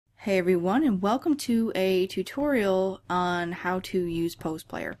Hey everyone, and welcome to a tutorial on how to use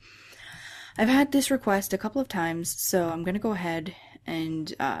PostPlayer. I've had this request a couple of times, so I'm gonna go ahead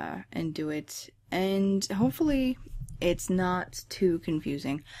and do it, and hopefully it's not too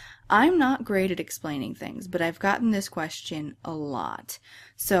confusing. I'm not great at explaining things, but I've gotten this question a lot,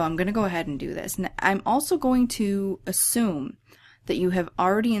 so I'm gonna go ahead and do this. And I'm also going to assume that you have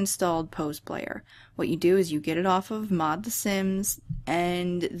already installed PostPlayer. What you do is you get it off of Mod the Sims,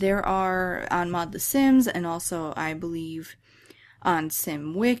 and there are on Mod the Sims, and also I believe on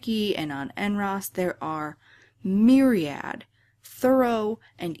SimWiki and on Nraas, there are myriad thorough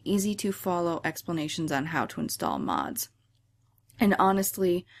and easy to follow explanations on how to install mods. And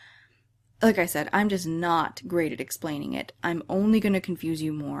honestly, like I said, I'm just not great at explaining it. I'm only going to confuse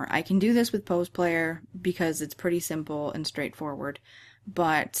you more. I can do this with PostPlayer because it's pretty simple and straightforward,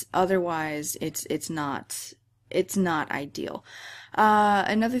 but otherwise it's not ideal.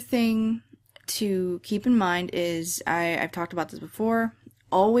 Another thing to keep in mind is, I've talked about this before,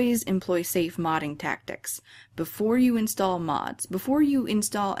 always employ safe modding tactics. Before you install mods, before you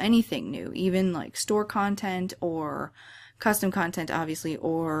install anything new, even like store content or custom content obviously,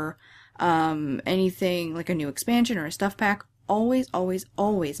 or anything like a new expansion or a stuff pack, always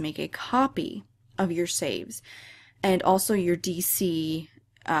make a copy of your saves and also your DC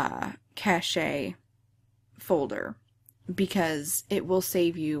cache folder, because it will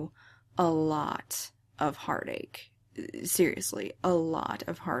save you a lot of heartache. Seriously, a lot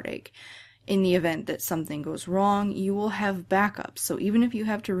of heartache. In the event that something goes wrong, you will have backups, so even if you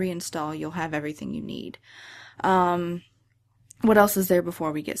have to reinstall, you'll have everything you need. What else is there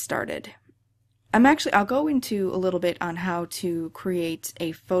before we get started? I'll go into a little bit on how to create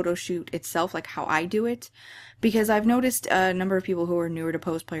a photo shoot itself, like how I do it, because I've noticed a number of people who are newer to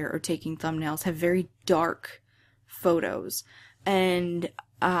PostPlayer or taking thumbnails have very dark photos, and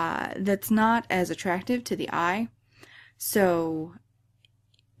that's not as attractive to the eye. So,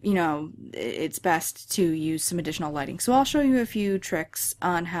 you know, it's best to use some additional lighting. So I'll show you a few tricks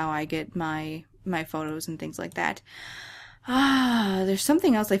on how I get my photos and things like that. There's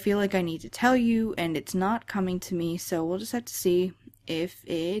something else I feel like I need to tell you, and it's not coming to me, so we'll just have to see if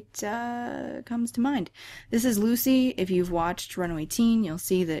it comes to mind. This is Lucy. If you've watched Runaway Teen, you'll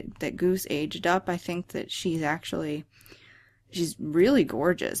see that Goose aged up. I think that she's really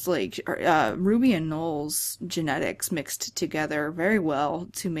gorgeous. Like, Ruby and Noel's genetics mixed together very well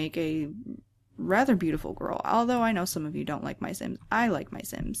to make a rather beautiful girl. Although I know some of you don't like my Sims. I like my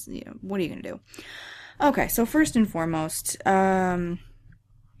Sims. You know, what are you gonna do? Okay, so first and foremost, I'm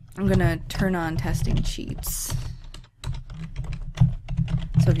gonna turn on testing cheats.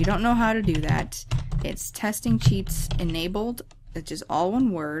 So if you don't know how to do that, it's testing cheats enabled, which is all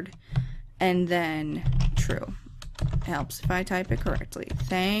one word, and then true. It helps if I type it correctly.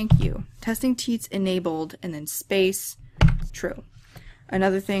 Thank you. Testing cheats enabled, and then space, true.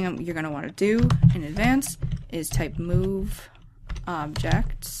 Another thing you're gonna want to do in advance is type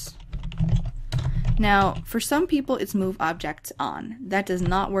Moveobjects. Now, for some people, it's Moveobjects on. That does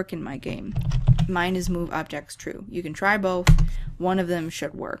not work in my game. Mine is Moveobjects true. You can try both. One of them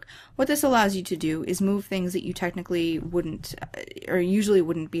should work. What this allows you to do is move things that you technically wouldn't, or usually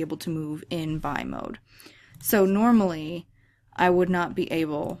wouldn't be able to move in buy mode. So normally, I would not be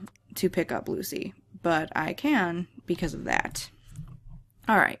able to pick up Lucy, but I can because of that.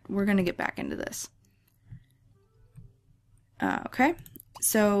 Alright, we're going to get back into this. Okay,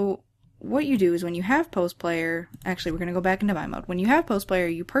 so what you do is when you have PostPlayer, actually we're going to go back into buy mode. When you have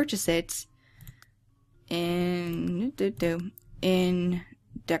PostPlayer, you purchase it in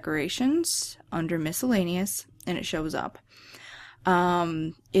decorations under miscellaneous, and it shows up.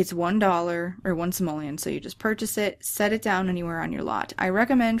 It's $1 or 1 simoleon, so you just purchase it, set it down anywhere on your lot. I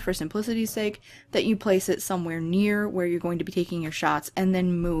recommend, for simplicity's sake, that you place it somewhere near where you're going to be taking your shots, and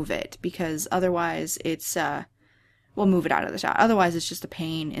then move it, because otherwise it's we'll move it out of the shot. Otherwise, it's just a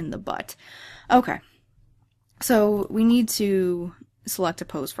pain in the butt. Okay. So we need to select a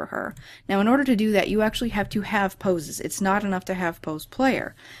pose for her. Now, in order to do that, you actually have to have poses. It's not enough to have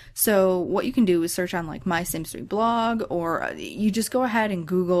PostPlayer. So what you can do is search on like My Sims 3 blog, or you just go ahead and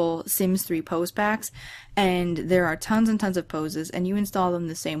Google Sims 3 pose packs, and there are tons and tons of poses, and you install them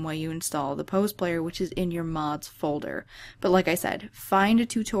the same way you install the PostPlayer, which is in your mods folder. But like I said, find a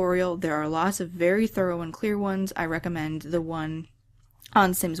tutorial. There are lots of very thorough and clear ones. I recommend the one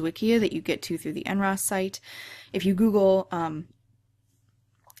on SimsWiki that you get to through the Nraas site. If you Google,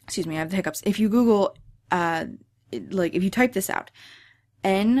 excuse me, I have the hiccups. If you Google, if you type this out,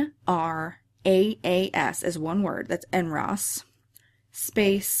 Nraas as one word, that's Nraas,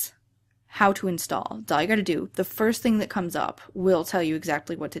 space, how to install. That's all you gotta do. The first thing that comes up will tell you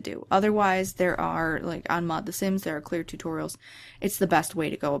exactly what to do. Otherwise, there are, like on Mod The Sims, there are clear tutorials. It's the best way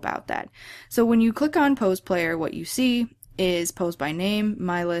to go about that. So when you click on Pose Player, what you see is Pose by Name,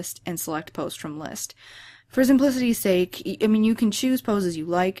 My List, and select Pose from List. For simplicity's sake, I mean, you can choose poses you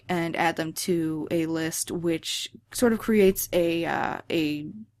like and add them to a list, which sort of creates a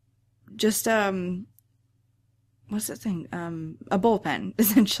what's that thing? A bullpen,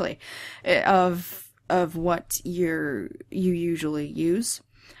 essentially, of what you usually use.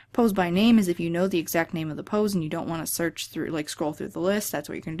 Pose by name is if you know the exact name of the pose and you don't want to search through, like scroll through the list, that's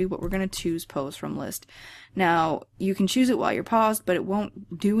what you're going to do, but we're going to choose pose from list. Now, you can choose it while you're paused, but it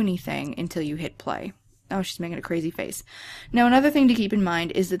won't do anything until you hit play. Oh, she's making a crazy face. Now, another thing to keep in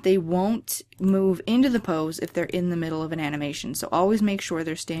mind is that they won't move into the pose if they're in the middle of an animation, so always make sure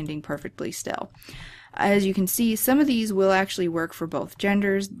they're standing perfectly still. As you can see, some of these will actually work for both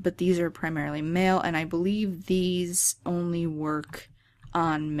genders, but these are primarily male, and I believe these only work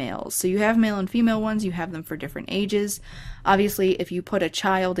on males. So you have male and female ones, you have them for different ages. Obviously, if you put a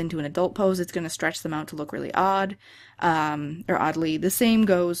child into an adult pose, it's going to stretch them out to look really odd, or oddly. The same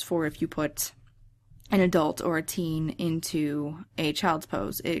goes for if you put an adult or a teen into a child's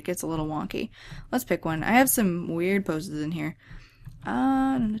pose. It gets a little wonky. Let's pick one. I have some weird poses in here.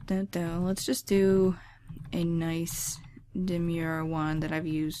 Let's just do a nice demure one that I've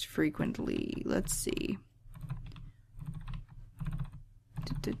used frequently. Let's see.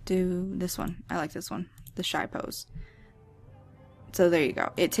 This one. I like this one. The shy pose. So there you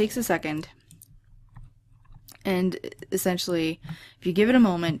go. It takes a second. And essentially, if you give it a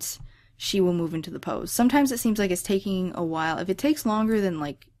moment, she will move into the pose. Sometimes it seems like it's taking a while. If it takes longer than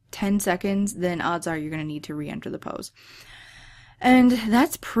like 10 seconds, then odds are you're going to need to re-enter the pose. And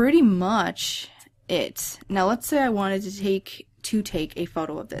that's pretty much it. Now let's say I wanted to take a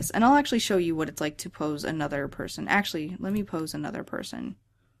photo of this, and I'll actually show you what it's like to pose another person. Actually, let me pose another person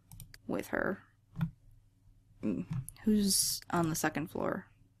with her. Who's on the second floor?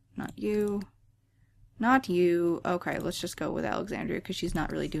 Not you. Not you. Okay, let's just go with Alexandria because she's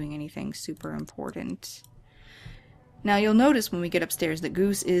not really doing anything super important. Now you'll notice when we get upstairs that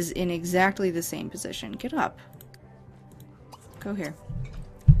Goose is in exactly the same position. Get up. Go here.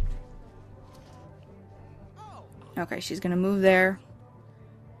 Okay, she's gonna move there.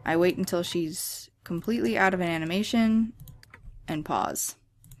 I wait until she's completely out of an animation and pause.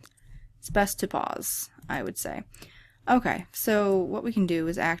 It's best to pause, I would say. Okay, so what we can do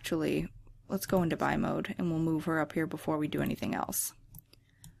is actually, let's go into buy mode and we'll move her up here before we do anything else.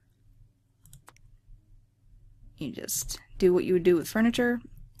 You just do what you would do with furniture.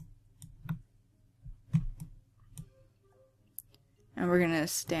 And we're going to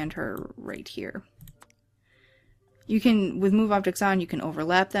stand her right here. You can, with move objects on, you can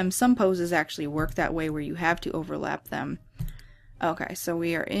overlap them. Some poses actually work that way where you have to overlap them. Okay, so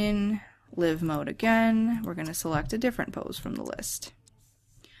we are in live mode again. We're going to select a different pose from the list.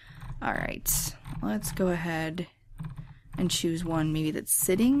 Alright, let's go ahead and choose one maybe that's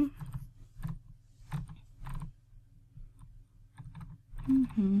sitting.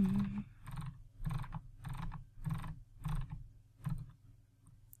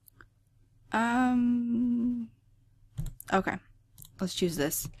 Okay, let's choose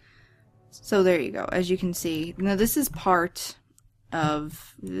this. So there you go. As you can see, now this is part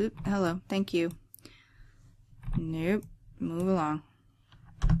of, hello, thank you. Nope, move along.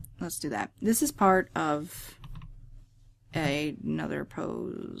 Let's do that. This is part of another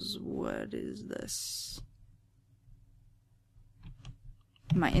pose. What is this?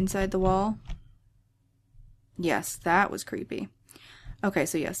 Am I inside the wall? Yes, that was creepy. Okay,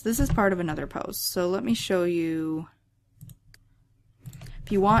 so yes, this is part of another pose. So let me show you.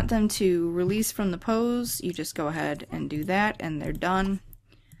 If you want them to release from the pose, you just go ahead and do that, and they're done.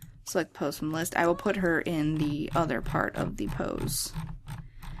 Select pose from list. I will put her in the other part of the pose.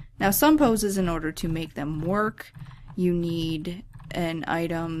 Now, some poses, in order to make them work, you need an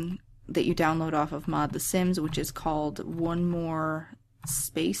item that you download off of Mod The Sims, which is called One More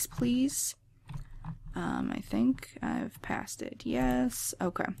Space, Please. I think I've passed it. Yes.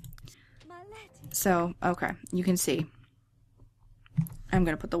 Okay. So, okay, you can see. I'm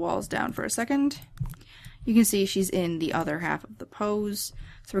going to put the walls down for a second. You can see she's in the other half of the pose.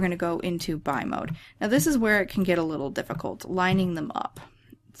 So we're going to go into buy mode. Now this is where it can get a little difficult, lining them up.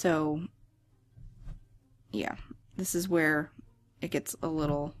 So, yeah, this is where it gets a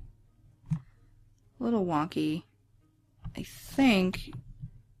little wonky. I think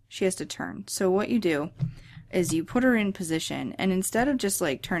she has to turn. So what you do is you put her in position, and instead of just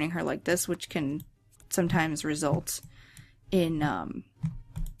like turning her like this, which can sometimes result in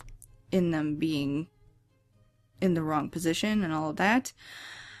in them being in the wrong position and all of that.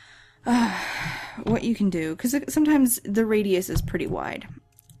 What you can do, because sometimes the radius is pretty wide,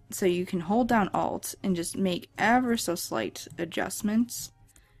 so you can hold down Alt and just make ever so slight adjustments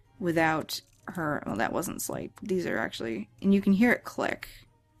without her. Well, that wasn't slight. These are actually, and you can hear it click.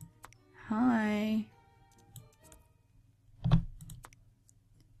 Hi.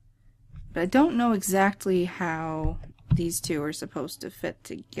 But I don't know exactly how these two are supposed to fit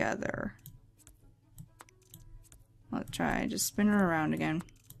together. Let's try, just spin her around again.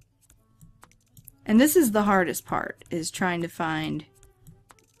 And this is the hardest part, is trying to find...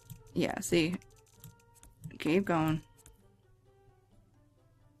 Yeah, see? Keep going.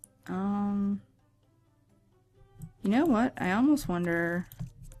 You know what? I almost wonder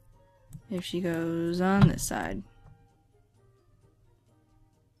if she goes on this side.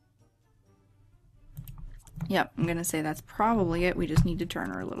 Yep, I'm gonna say that's probably it. We just need to turn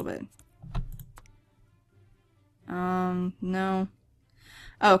her a little bit. No.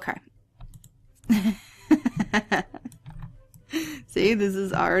 Okay. See, this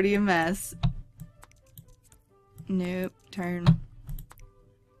is already a mess. Nope, turn.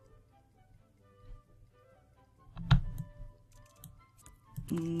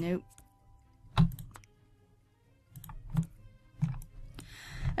 Nope.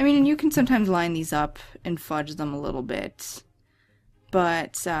 I mean, and you can sometimes line these up and fudge them a little bit.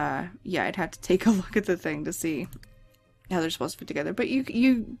 But, yeah, I'd have to take a look at the thing to see how they're supposed to fit together. But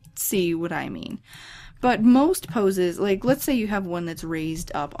you see what I mean. But most poses, like, let's say you have one that's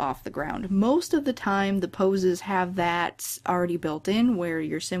raised up off the ground. Most of the time, the poses have that already built in, where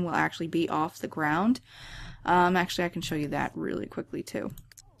your sim will actually be off the ground. Actually, I can show you that really quickly, too.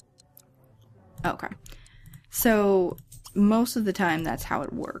 Okay. So, most of the time, that's how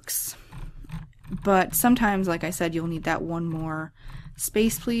it works. But sometimes, like I said, you'll need that one more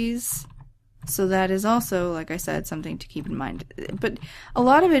space, please. So that is also, like I said, something to keep in mind. But a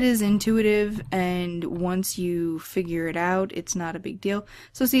lot of it is intuitive, and once you figure it out, it's not a big deal.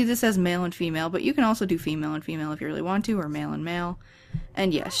 So see, this says male and female, but you can also do female and female if you really want to, or male and male.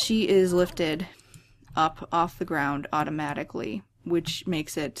 And yes, she is lifted up off the ground automatically, which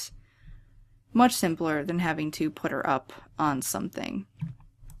makes it much simpler than having to put her up on something.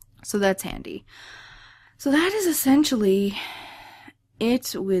 So that's handy. So that is essentially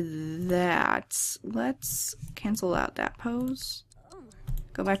it with that. Let's cancel out that pose.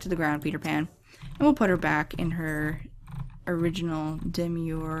 Go back to the ground, Peter Pan. And we'll put her back in her original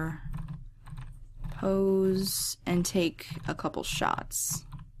demure pose and take a couple shots.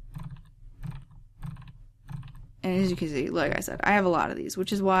 And as you can see, like I said, I have a lot of these,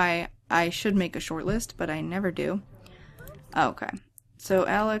 which is why I should make a short list, but I never do. Okay. So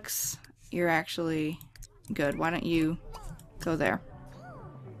Alex, you're actually good. Why don't you go there?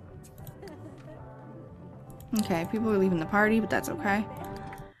 Okay, people are leaving the party, but that's okay.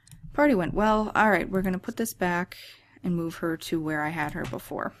 Party went well. Alright, we're going to put this back and move her to where I had her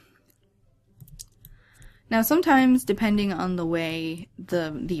before. Now sometimes, depending on the way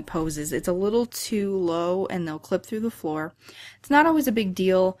the pose is, it's a little too low and they'll clip through the floor. It's not always a big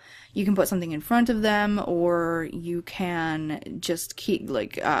deal. You can put something in front of them, or you can just keep,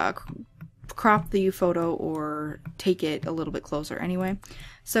 like, crop the photo or take it a little bit closer anyway.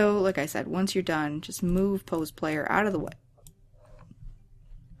 So, like I said, once you're done, just move pose player out of the way.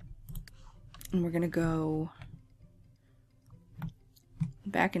 And we're going to go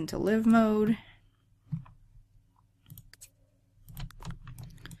back into live mode.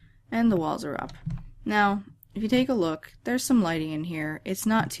 And the walls are up. Now, if you take a look, there's some lighting in here. It's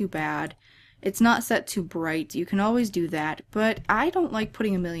not too bad. It's not set too bright. You can always do that, but I don't like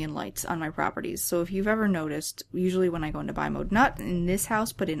putting a million lights on my properties. So if you've ever noticed, usually when I go into buy mode, not in this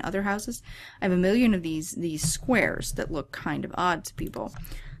house, but in other houses, I have a million of these squares that look kind of odd to people.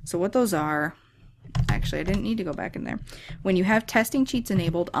 So what those are, actually I didn't need to go back in there. When you have testing cheats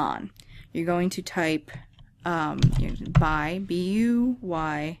enabled on, you're going to type buy,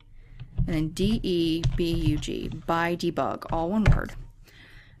 B-U-Y, and then D-E-B-U-G, Buydebug, all one word.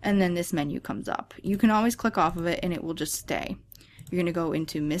 And then this menu comes up. You can always click off of it and it will just stay. You're going to go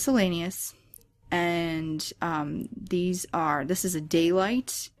into miscellaneous, and this is a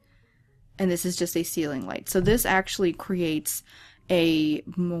daylight, and this is just a ceiling light. So this actually creates a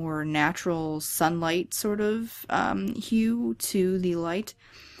more natural sunlight sort of hue to the light.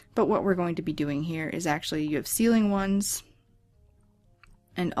 But what we're going to be doing here is actually you have ceiling ones,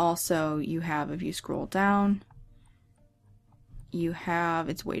 and also you have, if you scroll down, you have,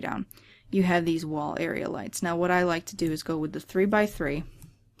 it's way down, you have these wall area lights. Now what I like to do is go with the 3x3,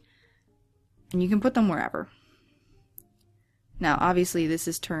 and you can put them wherever. Now, obviously, this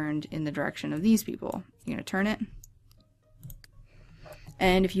is turned in the direction of these people. You're going to turn it.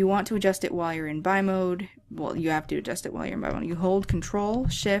 And if you want to adjust it while you're in buy mode, well, you have to adjust it while you're in buy mode. You hold Control,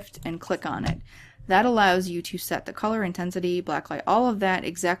 Shift, and click on it. That allows you to set the color, intensity, blacklight, all of that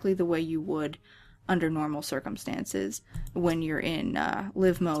exactly the way you would under normal circumstances when you're in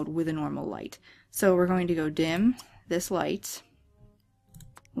live mode with a normal light. So we're going to go dim this light,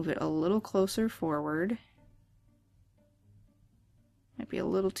 move it a little closer forward. Might be a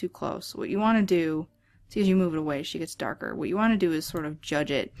little too close. What you want to do, see as you move it away, she gets darker. What you want to do is sort of judge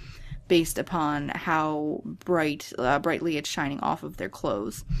it based upon how brightly it's shining off of their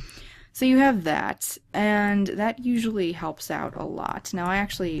clothes. So you have that, and that usually helps out a lot. Now I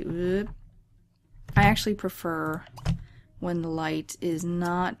actually prefer when the light is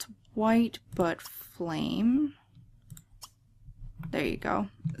not white but flame. There you go.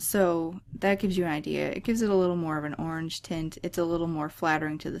 So that gives you an idea. It gives it a little more of an orange tint. It's a little more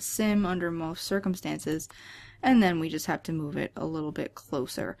flattering to the sim under most circumstances. And then we just have to move it a little bit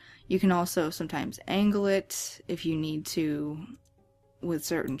closer. You can also sometimes angle it if you need to with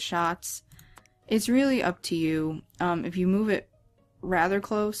certain shots. It's really up to you. If you move it rather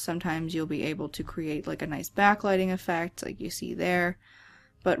close, sometimes you'll be able to create like a nice backlighting effect like you see there.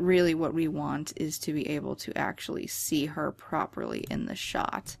 But really what we want is to be able to actually see her properly in the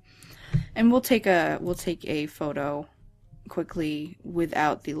shot. And we'll take a photo quickly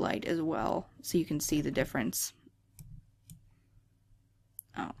without the light as well, so you can see the difference.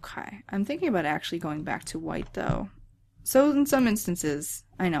 Okay, I'm thinking about actually going back to white though. So in some instances,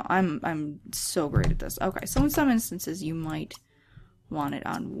 I know I'm so great at this. Okay, so in some instances you might want it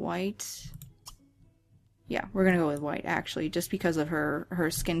on white. Yeah, we're gonna go with white actually, just because of her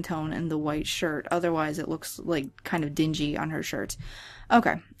skin tone and the white shirt. Otherwise it looks like kind of dingy on her shirt.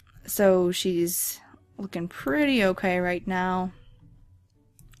 Okay, so she's looking pretty okay right now.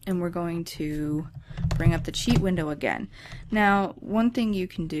 And we're going to bring up the cheat window again. Now, one thing you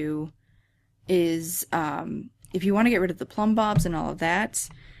can do is, if you want to get rid of the plumbobs and all of that,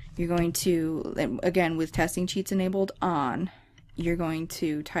 you're going to, again, with testing cheats enabled on, you're going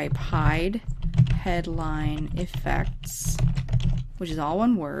to type Hideheadlineeffects, which is all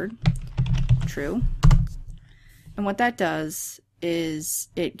one word, true. And what that does is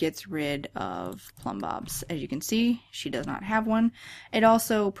it gets rid of plumbobs. As you can see, she does not have one. It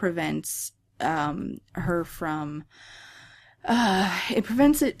also prevents her from, it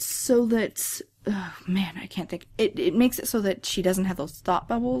prevents it so that, oh man, I can't think. It makes it so that she doesn't have those thought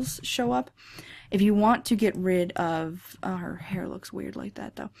bubbles show up. If you want to get rid of, her hair looks weird like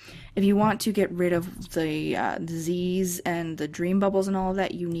that though. If you want to get rid of the Z's and the dream bubbles and all of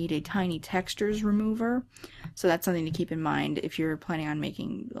that, you need a tiny textures remover. So that's something to keep in mind if you're planning on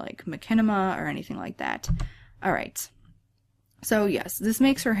making like machinima or anything like that. Alright. So yes, this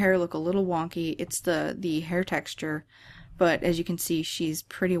makes her hair look a little wonky. It's the hair texture, but as you can see, she's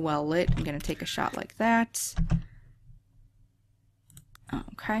pretty well lit. I'm going to take a shot like that.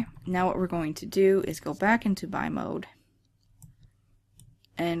 Okay, now what we're going to do is go back into buy mode,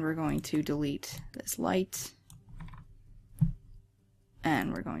 and we're going to delete this light,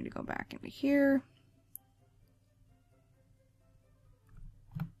 and we're going to go back into here.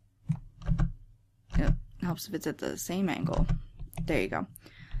 It helps if it's at the same angle. There you go.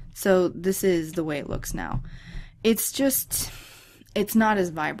 So this is the way it looks now. It's just, it's not as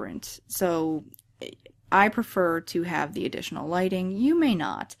vibrant. So I prefer to have the additional lighting. You may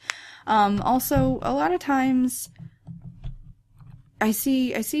not. Also, a lot of times I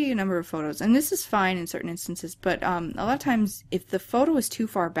see a number of photos, and this is fine in certain instances, but a lot of times if the photo is too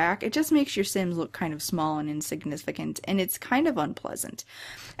far back, it just makes your Sims look kind of small and insignificant, and it's kind of unpleasant.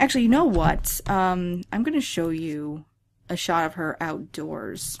 Actually, you know what? I'm going to show you a shot of her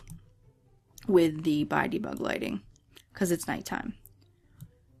outdoors with the Buydebug lighting, because it's nighttime.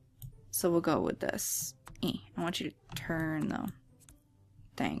 So we'll go with this. I want you to turn though.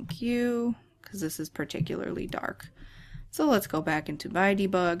 Thank you, because this is particularly dark. So let's go back into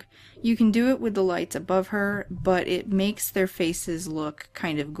Buydebug. You can do it with the lights above her, but it makes their faces look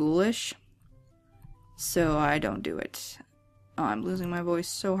kind of ghoulish. So I don't do it. Oh, I'm losing my voice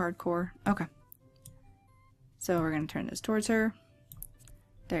so hardcore. Okay. So we're going to turn this towards her.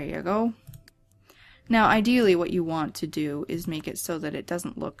 There you go. Now, ideally, what you want to do is make it so that it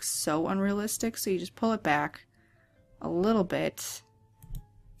doesn't look so unrealistic, so you just pull it back a little bit.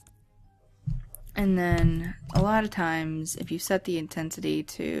 And then, a lot of times, if you set the intensity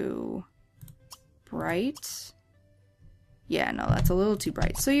to bright, yeah, no, that's a little too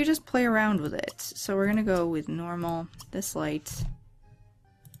bright. So you just play around with it. So we're going to go with normal, this light,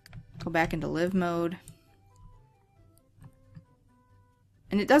 go back into live mode.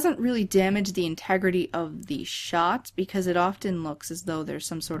 And it doesn't really damage the integrity of the shot because it often looks as though there's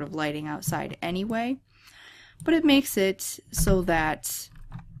some sort of lighting outside anyway. But it makes it so that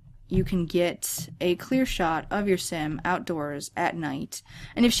you can get a clear shot of your sim outdoors at night.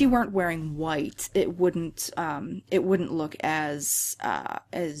 And if she weren't wearing white, it wouldn't look as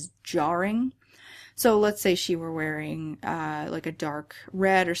jarring. So let's say she were wearing like a dark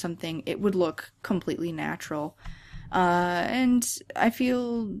red or something, it would look completely natural. And I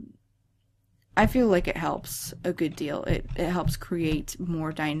feel like it helps a good deal. It helps create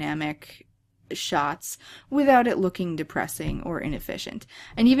more dynamic shots without it looking depressing or inefficient.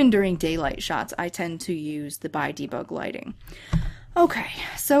 And even during daylight shots, I tend to use the Buydebug lighting. Okay,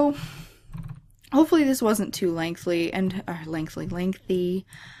 so hopefully this wasn't too lengthy, and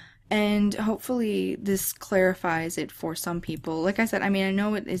hopefully this clarifies it for some people. Like I said, I mean, I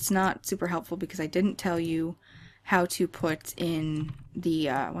know it's not super helpful because I didn't tell you how to put in the,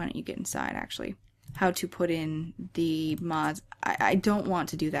 why don't you get inside actually? How to put in the mods. I don't want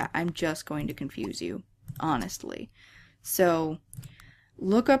to do that. I'm just going to confuse you, honestly. So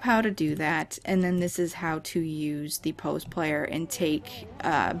look up how to do that, and then this is how to use the pose player and take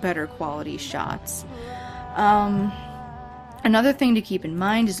better quality shots. Another thing to keep in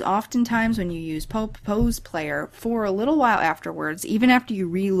mind is oftentimes when you use pose player, for a little while afterwards, even after you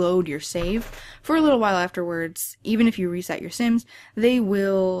reload your save, for a little while afterwards, even if you reset your sims, they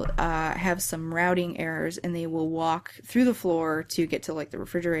will have some routing errors and they will walk through the floor to get to like the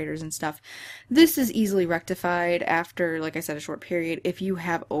refrigerators and stuff. This is easily rectified after, like I said, a short period if you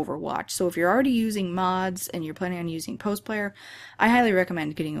have Overwatch. So if you're already using mods and you're planning on using pose player, I highly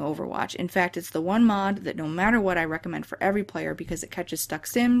recommend getting Overwatch. In fact, it's the one mod that no matter what I recommend for every player because it catches stuck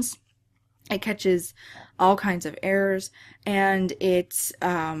sims, it catches all kinds of errors, and it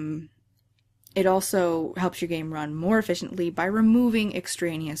also helps your game run more efficiently by removing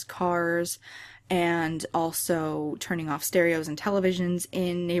extraneous cars and also turning off stereos and televisions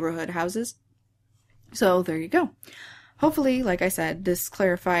in neighborhood houses. So there you go. Hopefully, like I said, this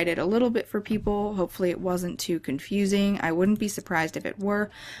clarified it a little bit for people. Hopefully it wasn't too confusing. I wouldn't be surprised if it were.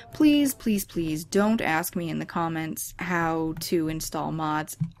 Please, please, please don't ask me in the comments how to install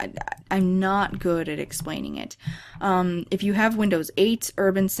mods. I'm not good at explaining it. If you have Windows 8,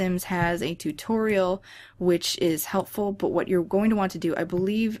 Urban Sims has a tutorial which is helpful, but what you're going to want to do, I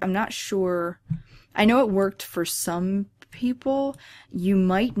believe, I'm not sure, I know it worked for some people, you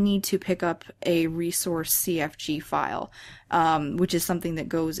might need to pick up a resource CFG file, which is something that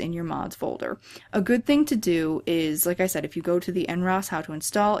goes in your mods folder. A good thing to do is, like I said, if you go to the Nraas how to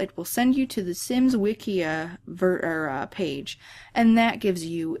install, it will send you to the Sims Wikia page, and that gives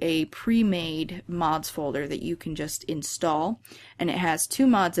you a pre-made mods folder that you can just install, and it has 2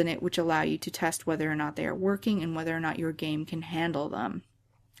 mods in it which allow you to test whether or not they are working and whether or not your game can handle them.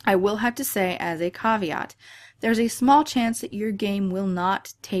 I will have to say, as a caveat, there's a small chance that your game will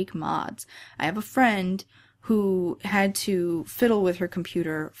not take mods. I have a friend who had to fiddle with her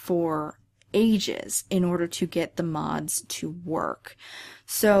computer for ages in order to get the mods to work.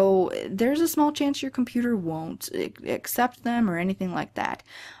 So there's a small chance your computer won't accept them or anything like that.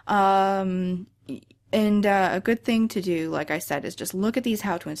 And a good thing to do, like I said, is just look at these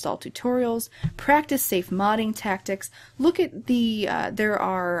how to install tutorials, practice safe modding tactics, look at the, there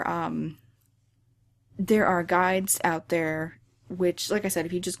are guides out there, which, like I said,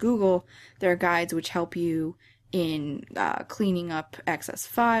 if you just Google, there are guides which help you in cleaning up excess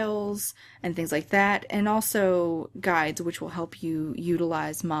files and things like that, and also guides which will help you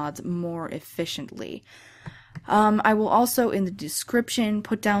utilize mods more efficiently. I will also in the description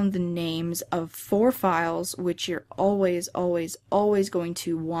put down the names of 4 files which you're always going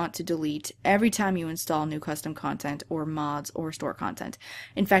to want to delete every time you install new custom content or mods or store content.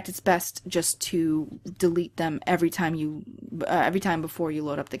 In fact, it's best just to delete them every time before you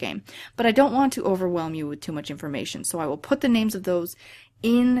load up the game. But I don't want to overwhelm you with too much information, so I will put the names of those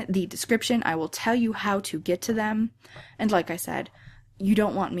in the description. I will tell you how to get to them, and like I said, you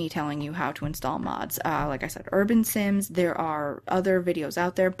don't want me telling you how to install mods. Like I said, Urban Sims, there are other videos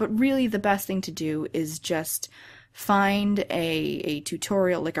out there, but really the best thing to do is just find a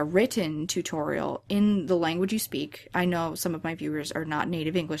tutorial, like a written tutorial in the language you speak. I know some of my viewers are not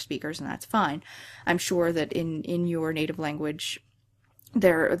native English speakers, and that's fine. I'm sure that in your native language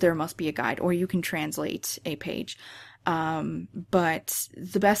there must be a guide, or you can translate a page. But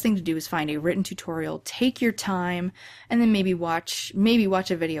the best thing to do is find a written tutorial, take your time, and then maybe watch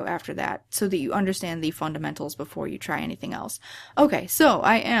a video after that so that you understand the fundamentals before you try anything else. Okay, so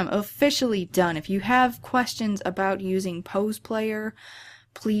I am officially done. If you have questions about using Pose Player,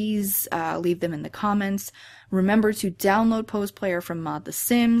 please leave them in the comments. Remember to download Post Player from Mod The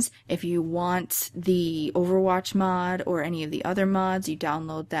Sims. If you want the Overwatch mod or any of the other mods, you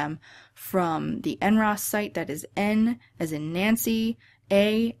download them from the Nraas site. That is N as in Nancy,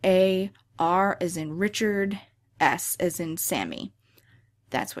 A, R as in Richard, S as in Sammy.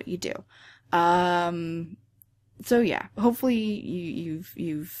 That's what you do. So yeah, hopefully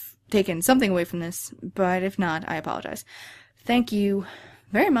you've taken something away from this, but if not, I apologize. Thank you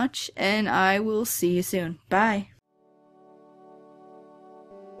very much, and I will see you soon. Bye.